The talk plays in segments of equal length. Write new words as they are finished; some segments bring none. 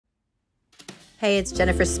Hey, it's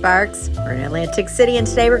Jennifer Sparks. We're in Atlantic City, and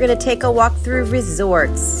today we're going to take a walk through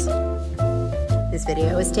resorts. This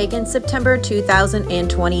video was taken September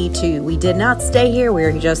 2022. We did not stay here. We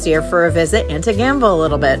were just here for a visit and to gamble a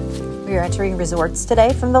little bit. We are entering resorts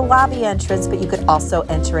today from the lobby entrance, but you could also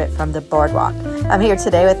enter it from the boardwalk. I'm here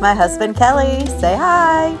today with my husband, Kelly. Say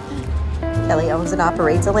hi. Kelly owns and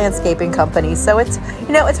operates a landscaping company, so it's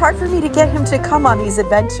hard for me to get him to come on these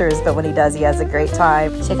adventures, but when he does, he has a great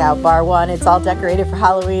time. Check out Bar One. It's all decorated for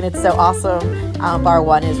Halloween. It's so awesome. Bar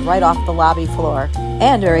One is right off the lobby floor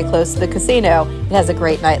and very close to the casino. It has a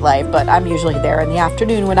great nightlife, but I'm usually there in the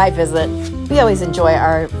afternoon when I visit. We always enjoy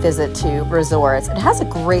our visit to resorts. It has a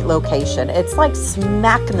great location. It's like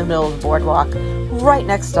smack in the middle of the boardwalk, right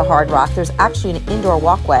next to Hard Rock. There's actually an indoor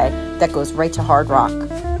walkway that goes right to Hard Rock.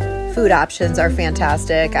 Food options are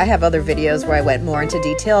fantastic. I have other videos where I went more into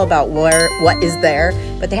detail about what is there,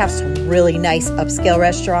 but they have some really nice upscale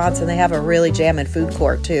restaurants, and they have a really jammin' food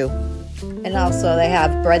court too. And also they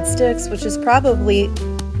have breadsticks, which is probably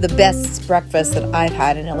the best breakfast that I've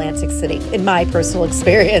had in Atlantic City, in my personal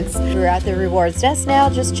experience. We're at the rewards desk now,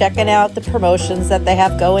 just checking out the promotions that they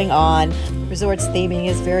have going on. Resorts theming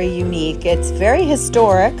is very unique. It's very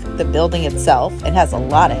historic, the building itself. It has a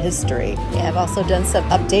lot of history. Yeah, I've also done some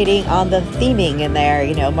updating on the theming in there.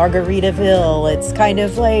 You know, Margaritaville. It's kind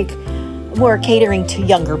of like more catering to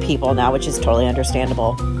younger people now, which is totally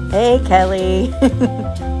understandable. Hey, Kelly.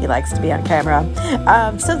 He likes to be on camera.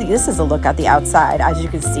 So this is a look at the outside. As you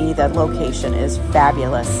can see, the location is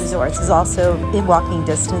fabulous. Resorts is also in walking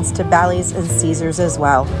distance to Bally's and Caesars as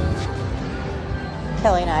well.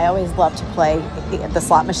 Kelly and I always love to play the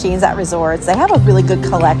slot machines at resorts. They have a really good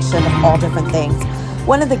collection of all different things.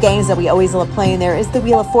 One of the games that we always love playing there is the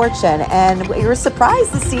Wheel of Fortune, and we were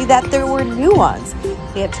surprised to see that there were new ones.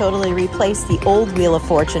 They have totally replaced the old Wheel of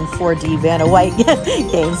Fortune 4D Vanna White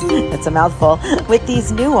games, that's a mouthful, with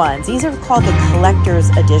these new ones. These are called the Collector's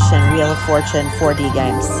Edition Wheel of Fortune 4D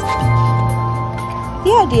games.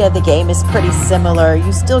 The idea of the game is pretty similar.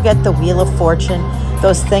 You still get the Wheel of Fortune,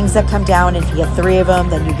 those things that come down, and if you get 3 of them,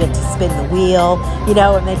 then you get to spin the wheel,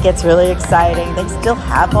 and it gets really exciting. They still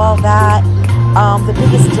have all that. The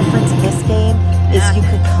biggest difference in this game is you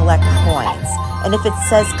could collect coins. And if it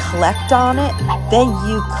says collect on it, then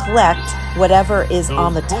you collect whatever is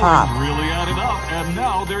on the top. Those coins really added up, and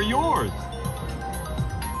now they're yours.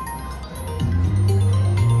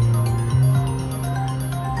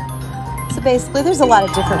 So basically, there's a lot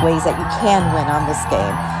of different ways that you can win on this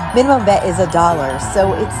game. Minimum bet is $1,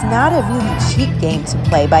 so it's not a really cheap game to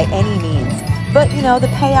play by any means. But, the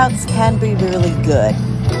payouts can be really good.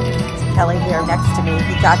 Kelly here next to me,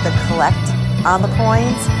 he got the collect on the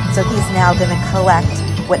coins, so he's now going to collect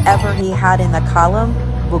whatever he had in the column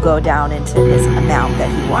will go down into his amount that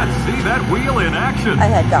he won. Let's see that wheel in action. I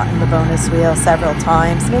had gotten the bonus wheel several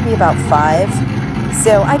times, maybe about 5,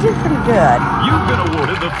 so I did pretty good. You've been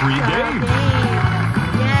awarded the free game.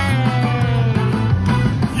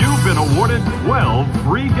 You've been awarded 12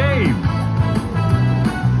 free games.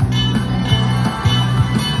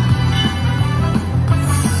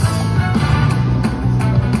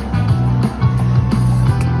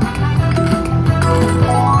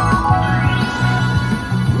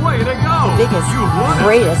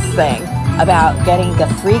 Greatest thing about getting the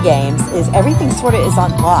free games is everything sort of is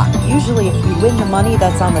unlocked. Usually if you win the money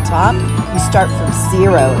that's on the top, you start from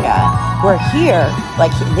 0 again. Where here,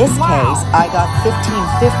 like in this case, I got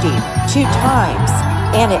 $15.50 2 times,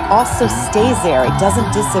 and it also stays there. It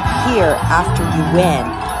doesn't disappear after you win.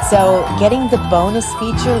 So getting the bonus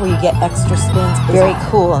feature where you get extra spins is very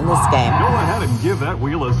cool in this game. Go ahead and give that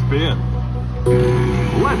wheel a spin.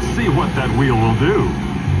 Let's see what that wheel will do.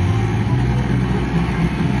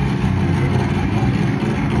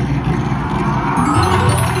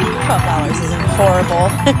 $12 isn't horrible,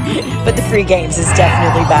 but the free games is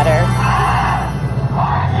definitely better.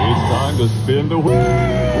 It's time to spin the wheel.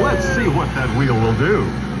 Let's see what that wheel will do.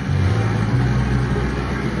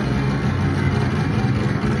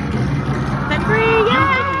 But free, yay!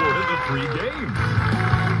 You've been awarded the free game.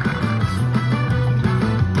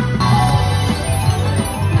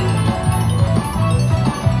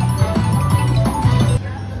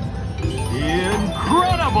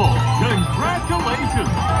 Incredible!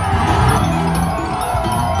 Congratulations!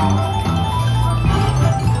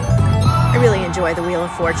 I really enjoy the Wheel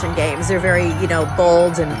of Fortune games. They're very,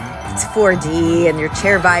 bold, and it's 4D, and your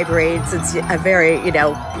chair vibrates. It's a very,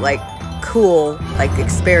 cool,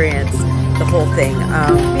 experience, the whole thing.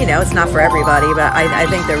 It's not for everybody, but I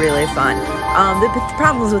think they're really fun. The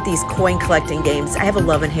problems with these coin collecting games, I have a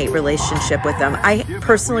love and hate relationship with them. I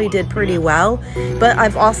personally did pretty well, but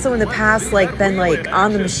I've also in the past been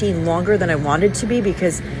on the machine longer than I wanted to be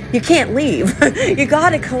because you can't leave. You got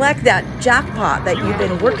to collect that jackpot that you've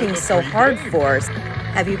been working so hard for.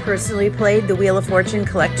 Have you personally played the Wheel of Fortune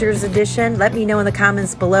Collector's Edition? Let me know in the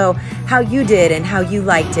comments below how you did and how you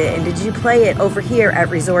liked it, and did you play it over here at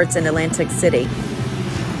resorts in Atlantic City?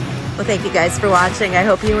 Well, thank you guys for watching. I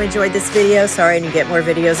hope you enjoyed this video. Sorry I didn't get more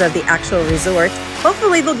videos of the actual resort.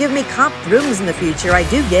 Hopefully they'll give me comp rooms in the future. I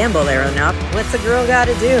do gamble there enough. What's a girl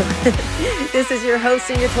gotta do? This is your host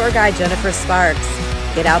and your tour guide, Jennifer Sparks.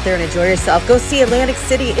 Get out there and enjoy yourself. Go see Atlantic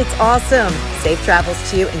City. It's awesome. Safe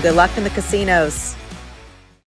travels to you and good luck in the casinos.